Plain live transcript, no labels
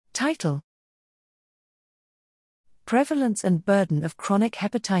Title: Prevalence and Burden of Chronic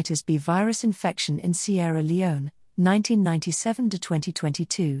Hepatitis B Virus Infection in Sierra Leone,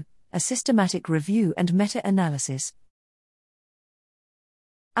 1997–2022, a Systematic Review and Meta-Analysis.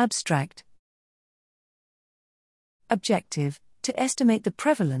 Abstract. Objective: to estimate the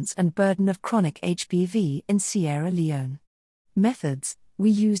prevalence and burden of chronic HBV in Sierra Leone. Methods: we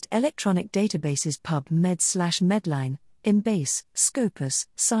used electronic databases PubMed/Medline, Embase, Scopus,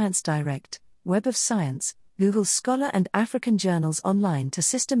 ScienceDirect, Web of Science, Google Scholar and African Journals Online to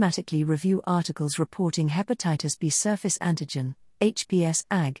systematically review articles reporting hepatitis B surface antigen,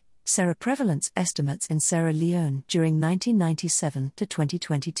 HBs/AG, seroprevalence estimates in Sierra Leone during 1997 to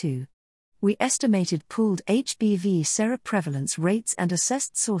 2022. We estimated pooled HBV seroprevalence rates and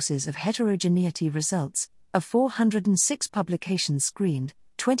assessed sources of heterogeneity results. Of 406 publications screened,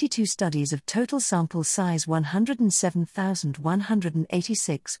 22 studies of total sample size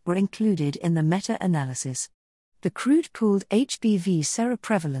 107,186 were included in the meta-analysis. The crude pooled HBV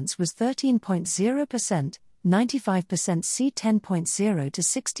seroprevalence was 13.0%, 95% C 10.0 to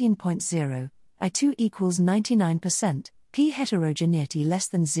 16.0, I2 equals 99%, P heterogeneity less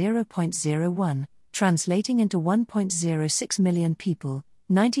than 0.01, translating into 1.06 million people,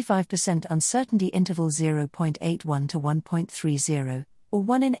 95% uncertainty interval 0.81 to 1.30, or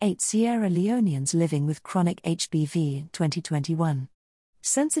 1 in 8 Sierra Leoneans living with chronic HBV in 2021.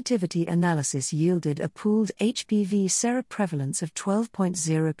 Sensitivity analysis yielded a pooled HBV seroprevalence of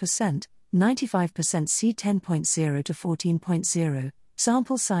 12.0%, 95% C 10.0 to 14.0,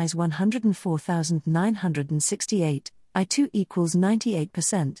 sample size 104,968, I2 equals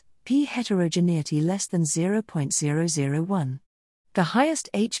 98%, P heterogeneity less than 0.001. The highest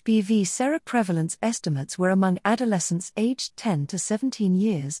HBV seroprevalence estimates were among adolescents aged 10 to 17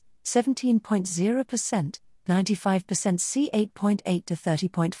 years, 17.0%, 95% C 8.8 to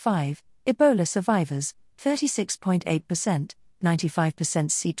 30.5, Ebola survivors, 36.8%,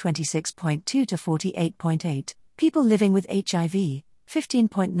 95% C 26.2 to 48.8, people living with HIV,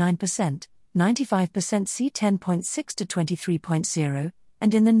 15.9%, 95% C 10.6 to 23.0,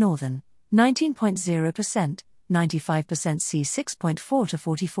 and in the northern, 19.0%, 95% C 6.4 to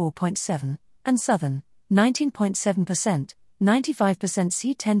 44.7, and southern, 19.7%, 95%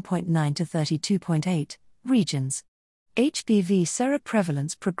 C 10.9 to 32.8, regions. HBV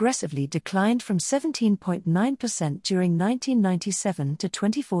seroprevalence progressively declined from 17.9% during 1997 to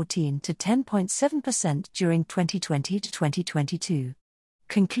 2014 to 10.7% during 2020 to 2022.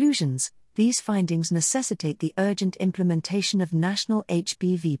 Conclusions: these findings necessitate the urgent implementation of national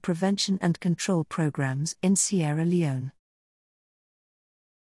HBV prevention and control programs in Sierra Leone.